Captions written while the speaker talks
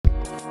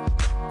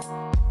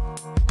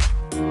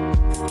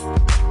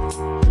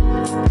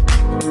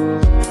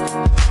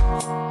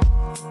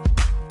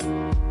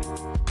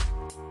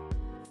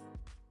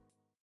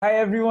Hi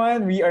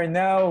everyone, we are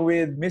now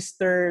with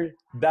Mr.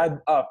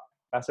 Dad Up,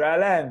 Pastor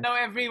Allan. Hello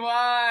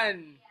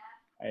everyone!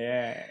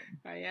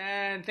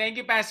 Ayan. Thank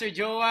you Pastor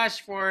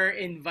Joash for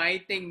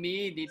inviting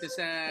me dito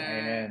sa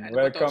Ayan. ano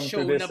ba to? Welcome to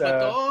Show na this ba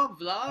to?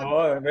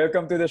 Vlog?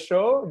 welcome to the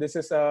show. This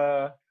is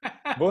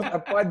both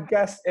a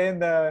podcast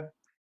and a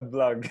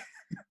vlog.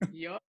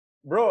 Yo.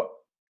 Bro,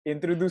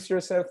 introduce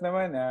yourself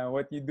naman,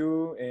 what you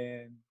do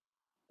and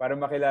para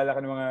makilala ka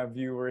ng mga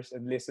viewers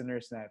and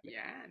listeners natin.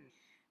 Yan.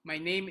 My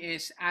name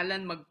is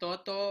Allan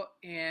Magtoto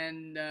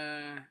and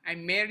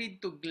I'm married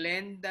to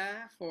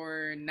Glenda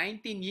for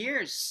 19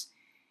 years.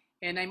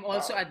 And I'm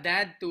also a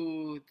dad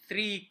to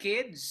 3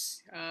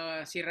 kids.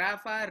 Si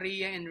Rafa,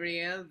 Ria, and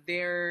Riel.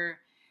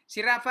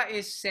 Si Rafa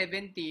is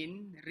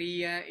 17,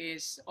 Ria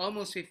is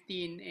almost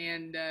 15,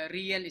 and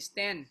Riel is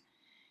 10.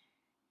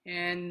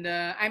 And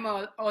I'm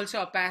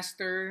also a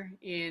pastor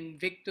in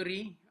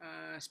Victory,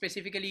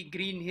 specifically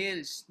Green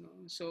Hills. No?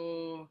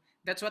 So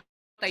that's what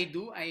I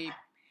do. I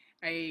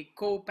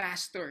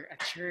co-pastor a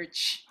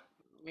church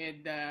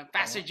with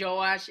Pastor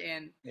Joash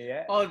and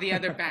all the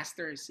other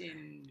pastors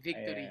in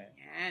Victory.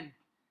 Yan.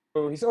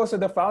 So he's also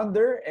the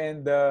founder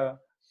and the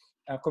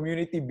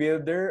community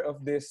builder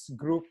of this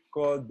group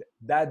called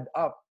Dad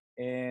Up.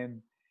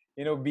 And,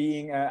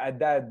 being a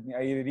dad,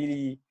 I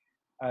really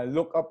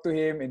look up to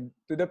him and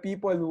to the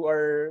people who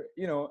are,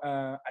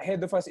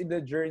 ahead of us in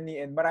the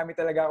journey. And marami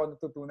talaga ako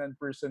natutunan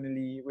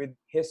personally with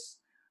his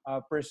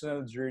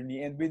personal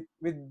journey. And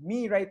with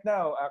me right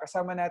now,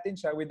 kasama natin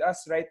siya, with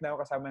us right now,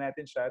 kasama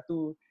natin siya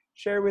to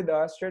share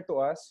to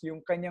us yung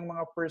kanyang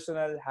mga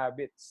personal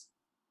habits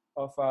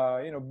of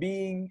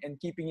being and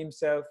keeping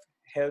himself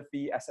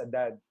healthy as a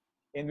dad.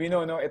 And we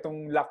know, no,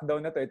 itong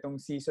lockdown na to, itong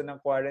season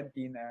ng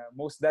quarantine,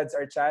 most dads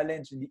are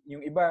challenged.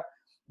 Yung iba,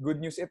 good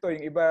news ito.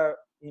 Yung iba,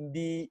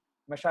 hindi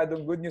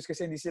masyadong good news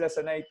kasi hindi sila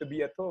sanay to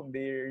be at home.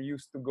 They're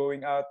used to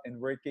going out and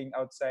working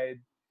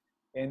outside.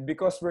 And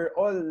because we're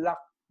all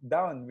locked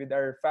down with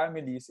our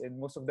families and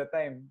most of the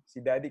time,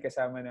 si daddy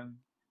kasama ng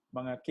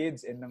mga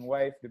kids and ng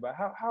wife, di ba?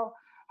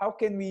 How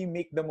can we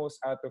make the most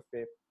out of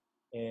it?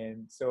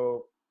 And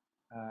so,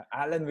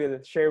 Allan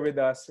will share with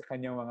us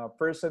kanyang mga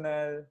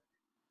personal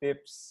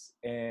tips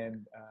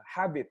and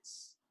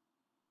habits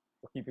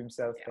to keep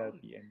himself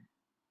healthy. And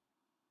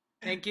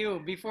thank you.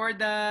 Before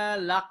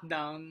the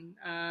lockdown,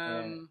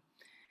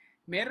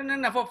 meron na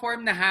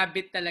na-form na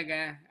habit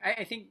talaga.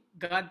 I think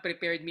God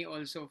prepared me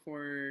also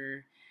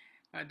for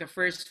the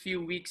first few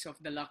weeks of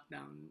the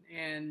lockdown.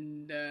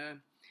 And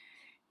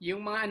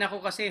yung mga anak ko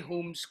kasi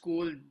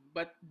homeschooled,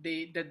 but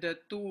the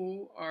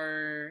two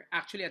are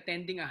actually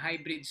attending a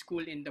hybrid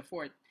school in the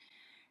fort.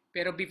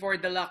 Pero before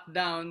the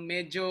lockdown,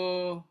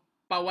 medyo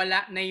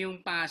pawala na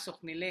yung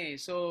pasok nila eh.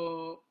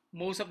 So,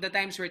 most of the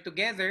times we're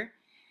together.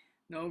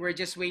 No, we're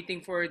just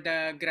waiting for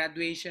the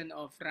graduation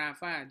of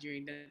Rafa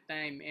during that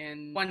time.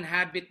 And one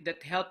habit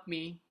that helped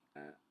me,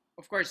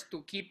 of course,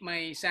 to keep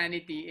my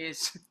sanity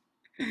is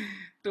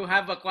to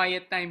have a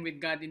quiet time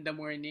with God in the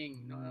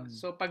morning. No?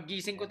 So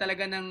paggising ko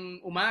talaga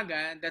ng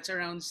umaga, that's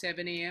around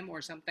 7 a.m.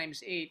 or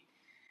sometimes 8,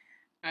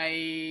 I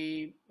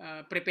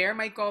prepare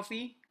my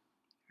coffee,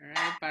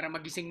 alright, para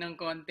magising ng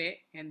konti.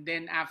 And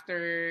then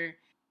after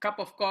cup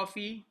of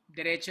coffee,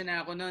 diretso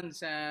na ako nun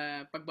sa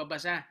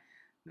pagbabasa.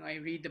 No, I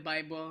read the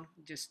Bible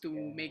just to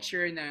make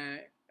sure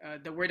na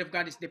the Word of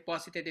God is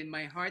deposited in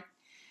my heart.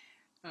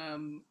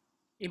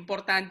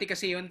 Importante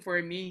kasi yun for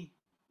me.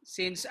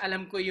 Since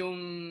alam ko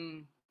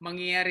yung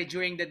mangyayari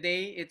during the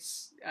day,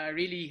 it's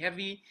really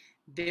heavy,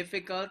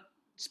 difficult,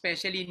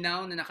 especially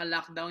now na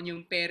naka-lockdown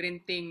yung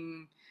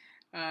parenting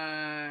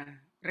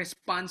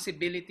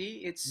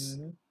responsibility.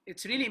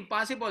 It's really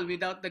impossible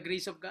without the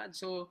grace of God.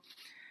 So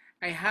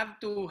I have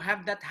to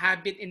have that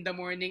habit in the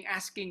morning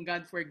asking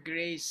God for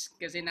grace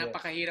kasi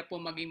napakahirap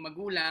po maging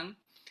magulang.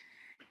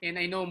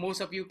 And I know most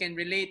of you can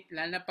relate,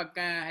 lalo na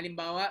pagka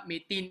halimbawa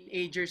may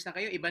teenagers na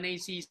kayo, iba na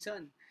yung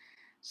season.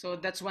 So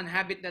that's one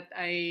habit that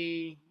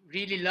I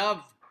really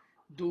love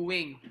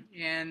doing.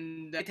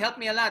 And it helped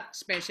me a lot,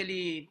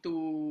 especially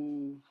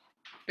to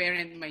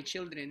parent my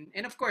children.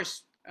 And of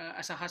course,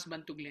 as a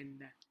husband to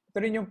Glenda. Ito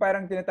rin yung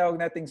parang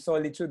tinatawag nating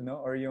solitude, no?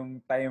 Or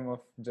yung time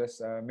of just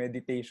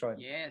meditation.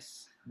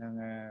 Yes. Ng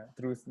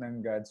truth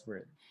ng God's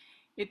Word.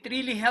 It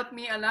really helped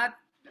me a lot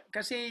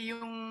kasi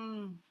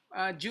yung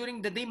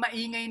during the day,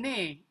 maingay na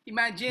eh.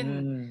 Imagine,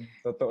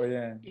 totoo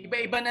yan.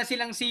 Iba-iba na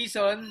silang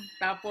season,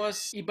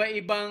 tapos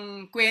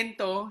iba-ibang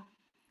kwento,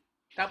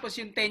 tapos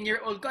yung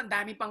 10-year-old ko, ang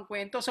dami pang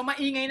kwento. So,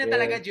 maingay na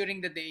talaga during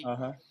the day.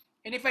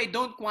 And if I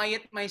don't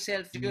quiet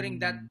myself during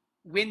that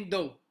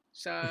window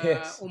sa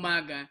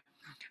umaga,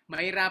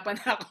 mahirapan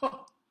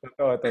ako.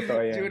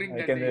 Totoo yan. During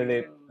the I can day.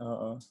 relate.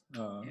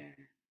 Yeah.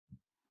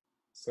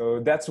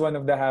 So that's one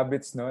of the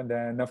habits, no,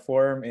 na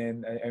form,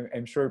 and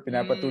I'm sure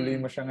pinapatuloy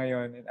mo siya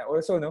ngayon. And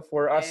also, no,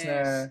 for us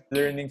na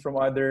learning from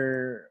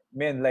other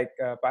men like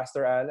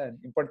Pastor Allan,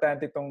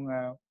 importante itong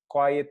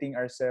quieting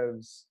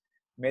ourselves,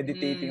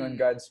 meditating on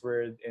God's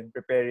Word, and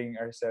preparing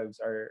ourselves,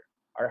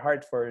 our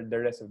heart for the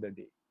rest of the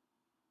day.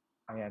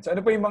 Ayan. So ano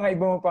pa yung mga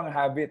iba mo pang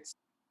habits?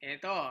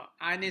 Eto,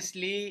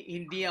 honestly,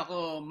 hindi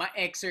ako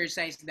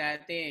ma-exercise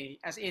dati.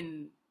 As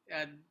in,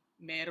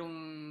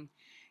 merong,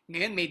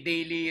 ngayon may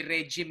daily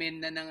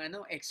regimen na ng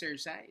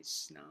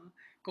exercise. No?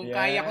 Kung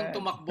kaya kong Yan.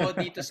 tumakbo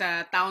dito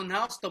sa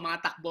townhouse,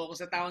 tumatakbo ako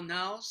sa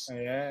townhouse.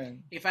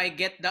 Ayan. If I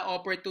get the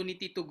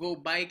opportunity to go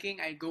biking,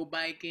 I go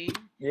biking.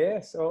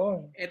 Yes,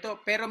 oo. Ito,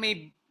 pero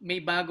may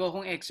bago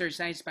akong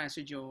exercise,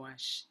 Pastor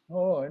Joash.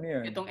 Oo, ano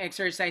yun? Itong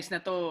exercise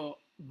na to,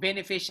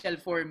 beneficial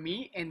for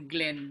me and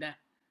Glenda.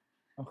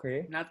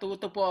 Okay.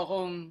 Natuto po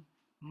akong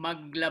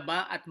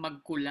maglaba at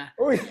magkula.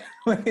 Uy,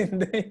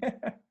 maganda yan.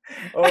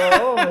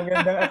 Oo,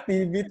 magandang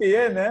activity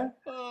yan, ha?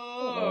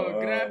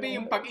 Grabe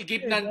yung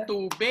pag-igib ng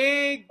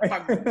tubig,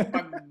 pag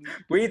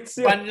Weights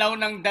yun. banlaw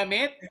ng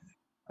damit.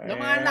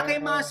 Lumalaki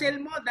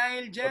muscle mo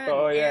dahil dyan.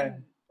 Totoo yan.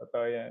 And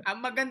Totoo yan.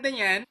 ang maganda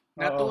niyan,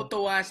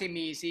 natutuwa si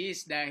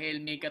Mrs. dahil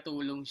may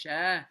katulong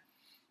siya.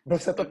 Bro,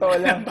 sa totoo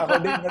lang, ako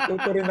din,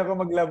 natuto rin ako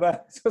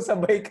maglaba. So,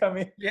 sabay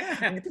kami. Yeah.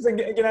 Ito sa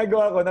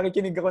ginagawa ko,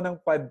 nakikinig ako ng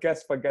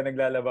podcast pagka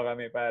naglalaba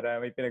kami para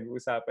may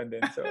pinag-uusapan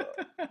din. So,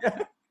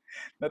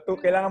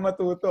 kailangan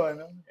matuto,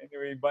 ano?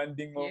 Anyway,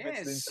 bonding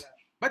moments din siya.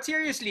 But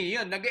seriously,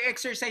 yun,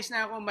 nag-exercise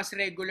na ako mas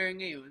regular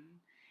ngayon.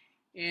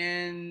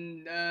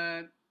 And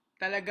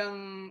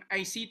talagang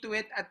I see to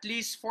it at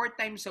least 4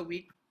 times a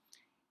week.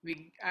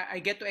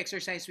 I get to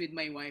exercise with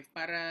my wife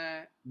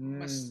para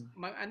mas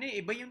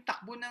iba yung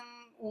takbo ng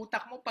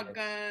utak mo pag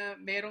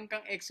meron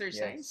kang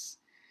exercise.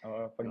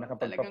 Yes. Pag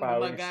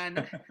nakapagpapawis.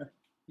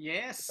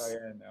 Yes. So,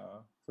 yan,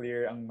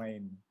 clear ang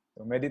mind.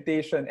 So,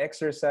 meditation,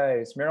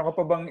 exercise. Meron ka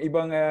pa bang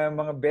ibang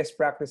mga best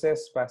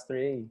practices, Pastor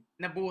A?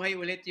 Nabuhay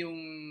ulit yung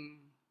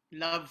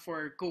love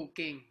for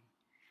cooking.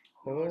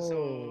 So,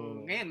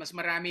 ngayon, mas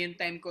marami yung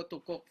time ko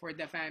to cook for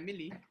the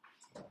family.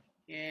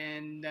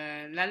 And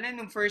lalo na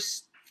nung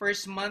first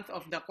month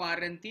of the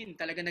quarantine,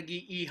 talaga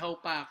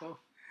nag-iihaw pa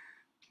ako.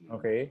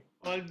 Okay.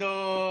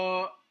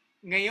 Although,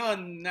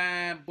 ngayon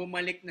na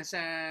bumalik na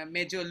sa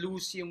medyo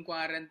loose yung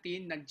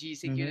quarantine,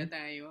 nag-GCQ na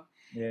tayo.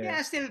 Yeah,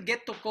 I still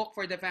get to cook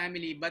for the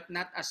family but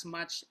not as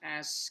much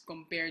as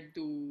compared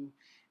to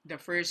the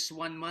first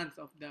 1 month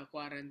of the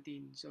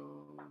quarantine.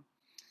 So,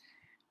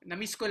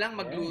 na-miss ko lang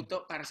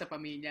magluto para sa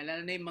pamilya.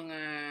 Lalo na yung mga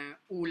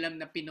ulam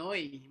na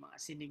Pinoy. Mga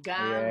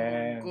sinigang,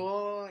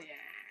 munggo. Yeah.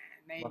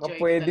 Baka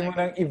pwede mo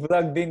nang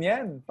i-vlog din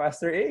yan,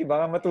 Pastor A.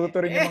 Baka matuto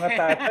rin yung mga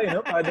tatay,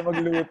 no? Paano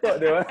magluto,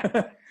 di ba?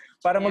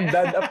 Para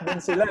mag-dad up din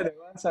sila, di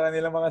ba? Sa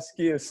kanilang mga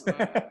skills.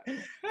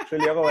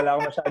 Actually ako, wala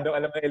akong masyadong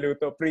alam na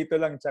iluto. Prito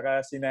lang, tsaka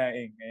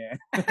sinaing. Ayan.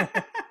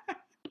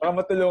 Baka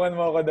matulungan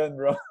mo ako doon,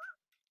 bro.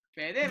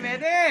 Pwede.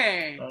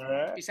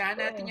 Alright. Isahan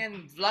natin yan.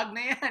 Vlog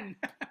na yan.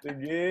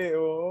 Sige,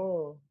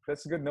 oo.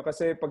 That's good, no?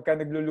 Kasi pagka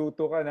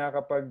nagluluto ka,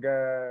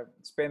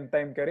 nakakapag-spend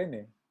time ka rin,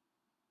 eh.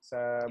 Sa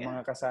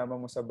mga kasama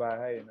mo sa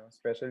bahay, no?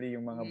 Especially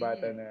yung mga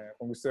bata na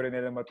kung gusto rin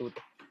nila matuto.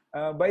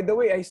 By the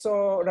way, I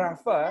saw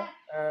Rafa,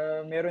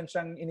 meron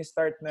siyang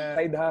in-start na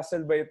side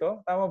hustle ba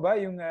ito? Tama ba?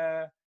 Yung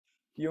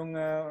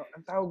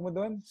ang tawag mo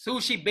doon?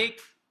 Sushi bake.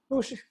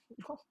 Sushi.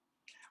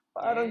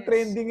 Parang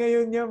trending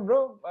ngayon yan,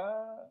 bro.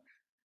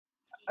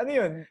 Ano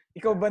yun?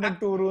 Ikaw ba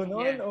nagturo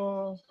noon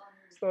o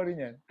story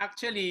niyan?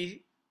 Actually,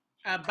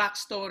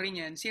 backstory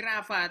niyan, si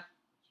Rafa,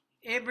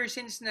 ever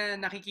since na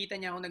nakikita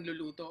niya ako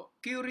nagluluto,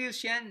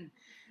 curious yan.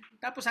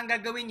 Tapos ang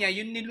gagawin niya,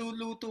 yung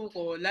niluluto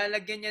ko,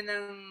 lalagyan niya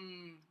ng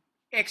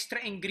extra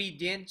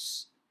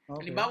ingredients.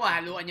 Okay. Halimbawa,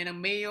 haluan niya ng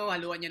mayo,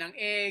 haluan niya ng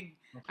egg,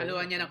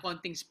 haluan niya ng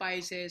konting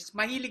spices.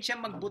 Mahilig siya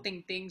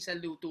magbuting-ting sa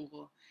luto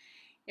ko.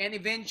 And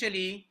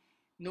eventually,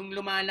 nung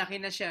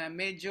lumalaki na siya,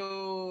 medyo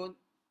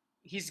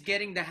he's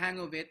getting the hang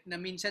of it na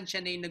minsan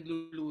siya na yung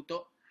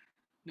nagluluto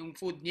ng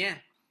food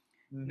niya.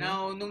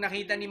 Now, nung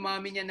nakita ni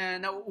mommy niya na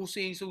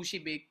nauuso yung sushi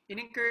bake,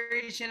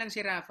 in-encourage niya lang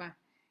si Rafa.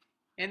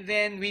 And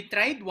then, we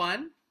tried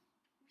one.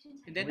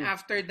 And then,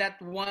 after that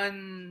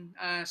one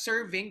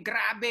serving,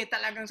 grabe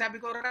talagang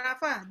sabi ko,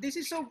 Rafa, this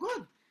is so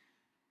good.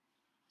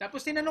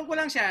 Tapos, tinanong ko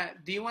lang siya,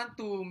 do you want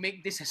to make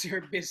this as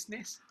your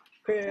business?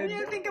 So,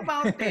 you think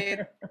about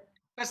it.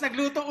 Tapos,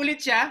 nagluto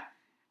ulit siya.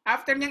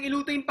 After niyang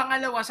iluto yung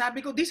pangalawa,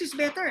 sabi ko, this is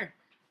better.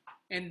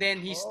 And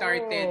then, he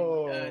started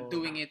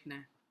doing it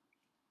na.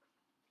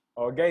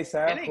 Guys,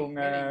 kung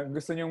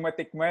gusto nyong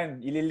matikman,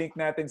 ililink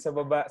natin sa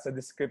baba sa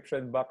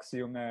description box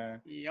yung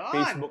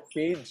Facebook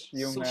page,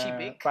 yung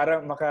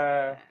para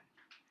maka-order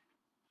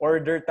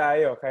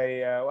tayo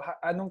kay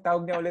anong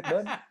tawag niya ulit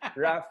doon?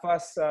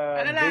 Rafa's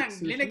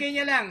linagay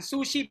niya lang,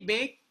 Sushi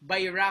Bake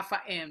by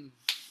Rafa M.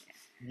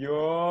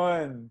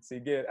 Yun,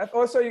 sige. At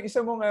also yung isa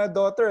mong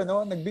daughter,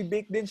 no,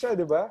 nagbi-bake din siya,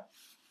 'di ba?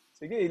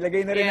 Sige,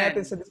 ilagay na rin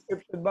natin sa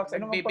description box.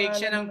 Ano ang pangalan? Bibake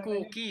siya ng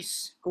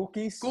cookies.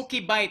 Cookies? Cookie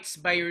Bites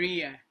by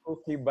Rhea.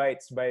 Cookie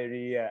Bites by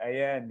Rhea.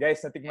 Ayan.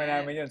 Guys, natikman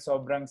namin yun.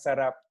 Sobrang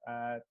sarap.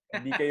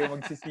 Hindi kayo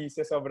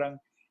magsisisi.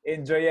 Sobrang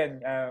enjoy yan.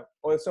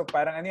 Also,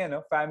 parang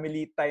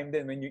family time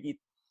din when you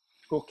eat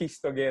cookies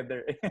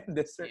together.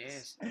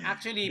 Desserts. Yes.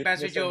 Actually,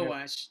 Pastor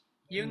Joash,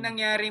 yung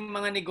nangyaring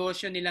mga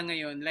negosyo nila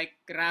ngayon, like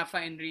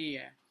Rafa and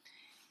Rhea,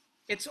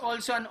 it's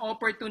also an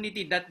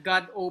opportunity that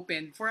God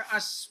opened for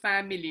us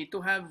family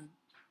to have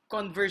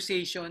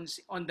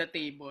conversations on the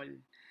table.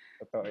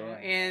 Totoo No? yan.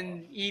 And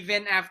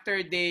even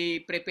after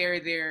they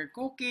prepare their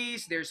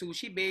cookies, their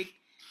sushi bake,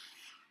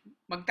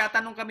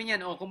 magtatanong kami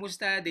niyan, oh,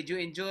 kumusta? Did you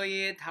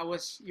enjoy it? How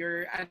was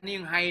ano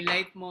yung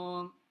highlight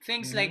mo?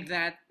 Things like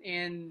that.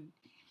 And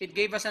it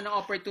gave us an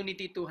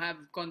opportunity to have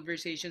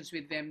conversations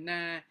with them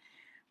na,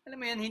 alam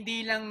mo yan,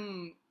 hindi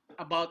lang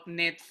about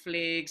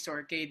Netflix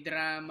or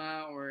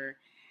K-drama or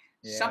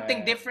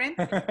something different.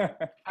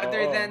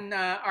 Other than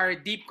our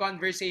deep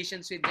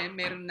conversations with them,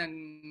 meron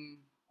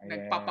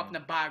nag-pop up na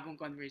bagong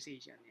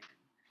conversation. Yan.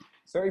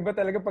 So, iba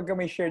talaga pagka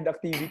may shared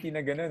activity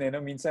na gano'n, eh,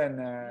 no? Minsan,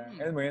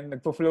 alam mo yun,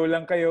 nagpo-flow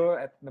lang kayo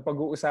at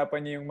napag-uusapan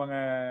niyo yung mga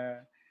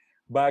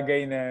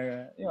bagay na,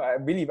 I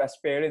believe as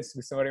parents,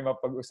 gusto mo rin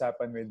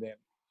mapag-usapan with them.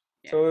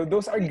 Yeah. So,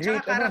 those are great.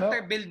 Tsaka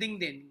character building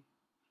din.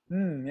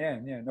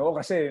 Yan. Oo,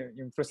 kasi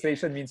yung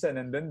frustration minsan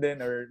nandun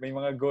din or may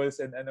mga goals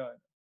and ano.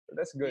 So,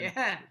 that's good.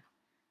 Yeah.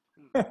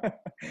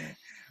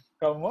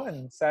 Come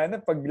on. Sana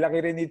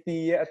paglaki rin ni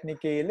Tia at ni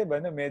Caleb,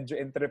 medyo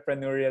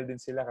entrepreneurial din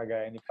sila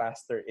kagaya ni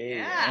Pastor A.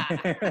 Yeah.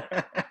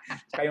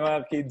 Tsaka yung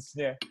mga kids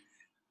niya.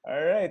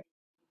 Alright.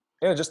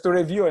 Just to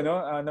review,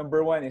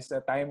 number 1 is a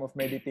time of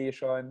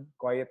meditation,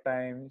 quiet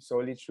time,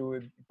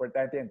 solitude.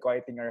 Importante yan,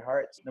 quieting our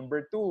hearts.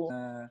 Number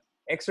 2,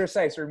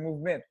 exercise or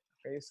movement.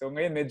 Okay? So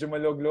ngayon, medyo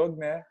malog-log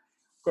na.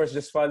 Of course,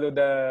 just follow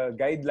the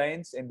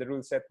guidelines and the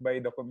rules set by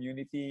the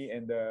community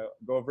and the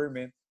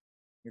government.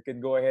 You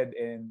can go ahead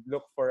and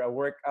look for a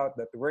workout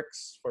that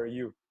works for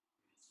you.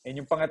 And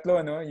yung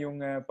pangatlo, yung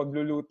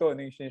pagluluto,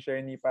 yung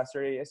sinishare ni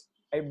Pastor A.S.,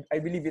 I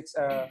believe it's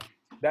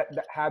that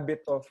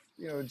habit of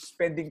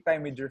spending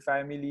time with your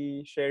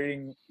family,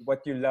 sharing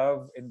what you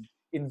love, and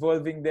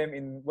involving them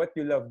in what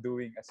you love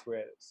doing as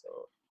well. So,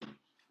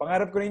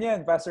 pangarap ko rin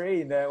yan, Pastor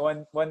A, na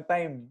one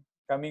time,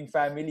 kaming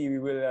family, we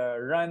will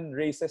run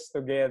races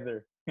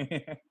together.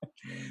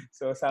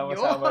 So,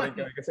 sama-sama rin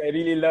kami. Kasi I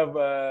really love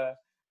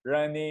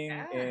running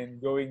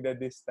and going the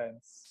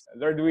distance.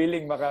 Lord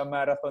willing,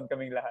 maka-marathon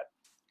kaming lahat.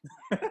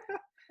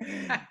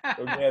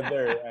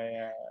 Together.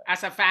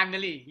 As a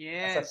family,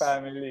 yes. As a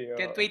family.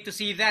 Can't wait to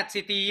see that.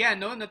 Si Tia,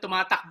 no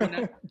tumatakbo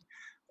na.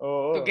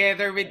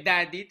 Together with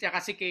Daddy,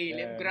 tsaka si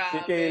Caleb. Grabe. Si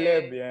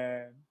Caleb,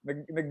 yan.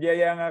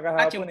 Nagyaya nga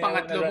kahapon. At yung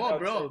pangatlo mo,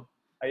 bro.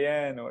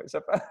 Ayan,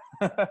 isa pa.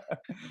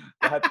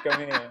 Lahat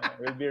kami.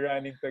 We'll be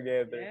running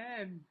together.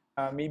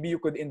 Maybe you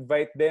could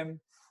invite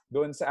them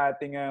doon sa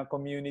ating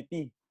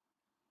community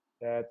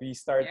that we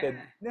started.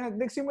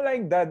 Nagsimula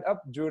yung DAD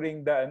up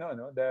during the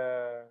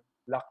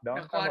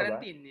lockdown. The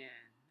quarantine,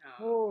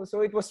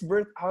 so it was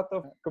birthed out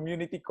of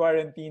community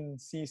quarantine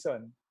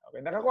season. Okay,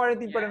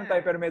 naka-quarantine pa naman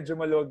tayo pero medyo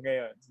malog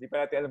ngayon. Hindi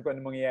pa natin alam kung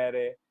ano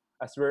mangyayari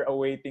as we're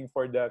awaiting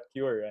for the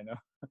cure,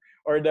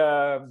 or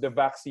the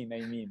vaccine,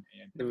 I mean,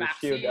 to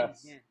shield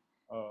us.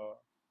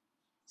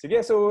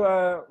 Sige, so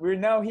we're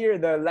now here,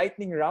 the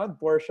lightning round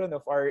portion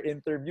of our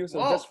interview.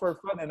 So just for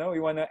fun, we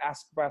want to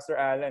ask Pastor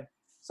Allan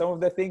some of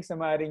the things na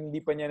maaaring hindi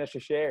pa niya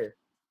na-share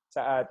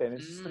sa atin.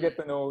 It's just to get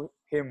to know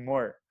him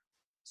more.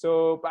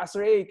 So,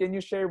 Pastor A, can you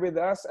share with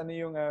us ano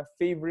yung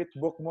favorite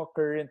book mo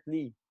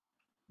currently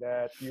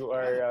that you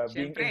are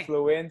being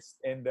influenced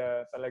and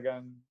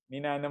talagang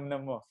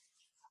ninanamnam mo?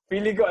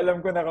 Feeling ko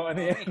alam ko na kung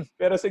ano yan.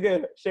 Pero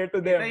sige, share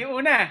to them. Ito yung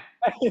una.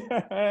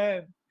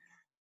 Ayan.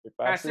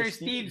 Pastor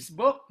Steve's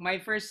book, My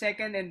First,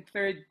 Second, and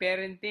Third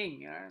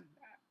Parenting.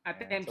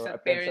 Attempts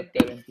at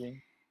Parenting.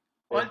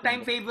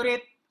 All-time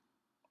favorite,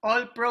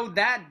 All Pro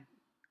Dad.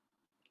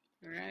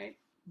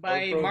 Alright?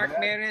 By Mark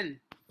Merrill.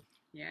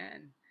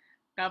 Yan.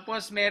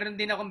 Tapos, meron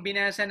din akong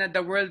binasa na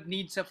The World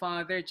Needs a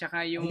Father,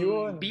 tsaka yung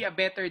Be a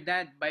Better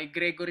Dad by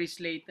Gregory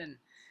Slayton.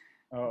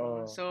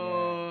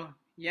 So,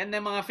 yan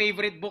na mga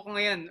favorite book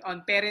ngayon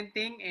on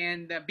parenting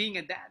and being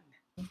a dad.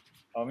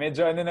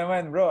 Medyo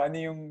naman, bro. Ano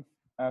yung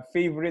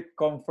favorite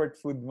comfort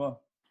food mo?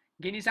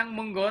 Ginisang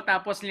munggo,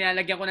 tapos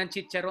nilalagyan ko ng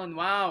chicharon.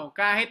 Wow!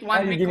 Kahit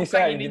 1 week ko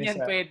kainin yan,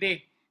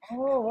 pwede.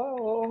 Wow.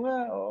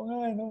 Oo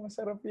nga.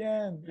 Masarap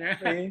yan.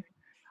 Okay.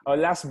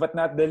 Last but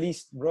not the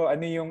least, bro,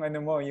 ano yung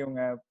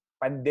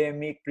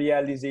pandemic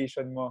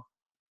realization mo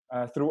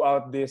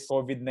throughout this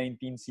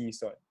COVID-19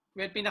 season?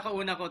 Well,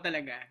 pinakauna ko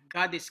talaga,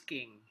 God is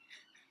King.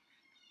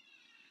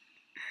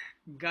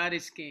 God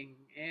is King.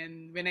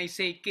 And when I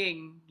say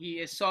King, He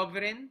is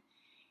sovereign,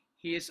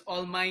 He is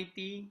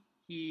almighty,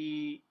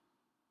 He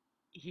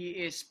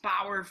is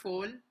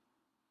powerful,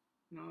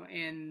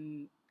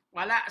 and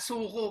wala,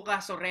 suko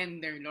ka,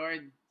 surrender,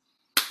 Lord.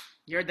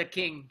 You're the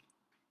King.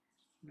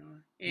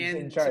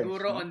 And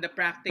siguro on the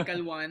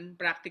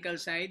practical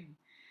side,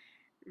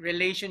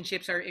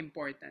 relationships are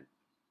important.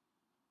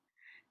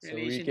 So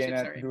we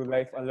cannot do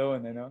life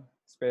alone,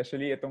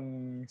 Especially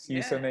itong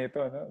season na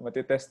ito,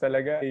 matitest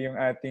talaga yung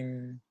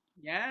ating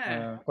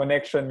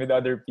connection with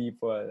other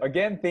people.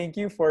 Again, thank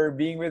you for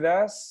being with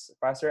us,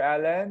 Pastor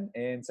Allan,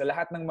 and sa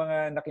lahat ng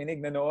mga nakinig,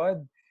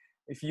 nanood.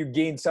 If you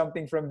gained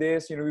something from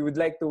this, we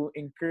would like to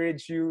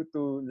encourage you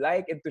to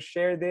like and to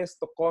share this,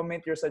 to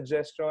comment your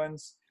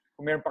suggestions.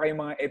 Kung meron pa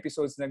kayong mga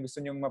episodes na gusto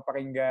nyong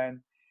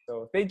mapakinggan.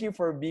 So, thank you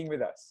for being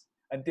with us.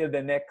 Until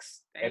the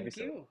next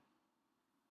episode. Thank you.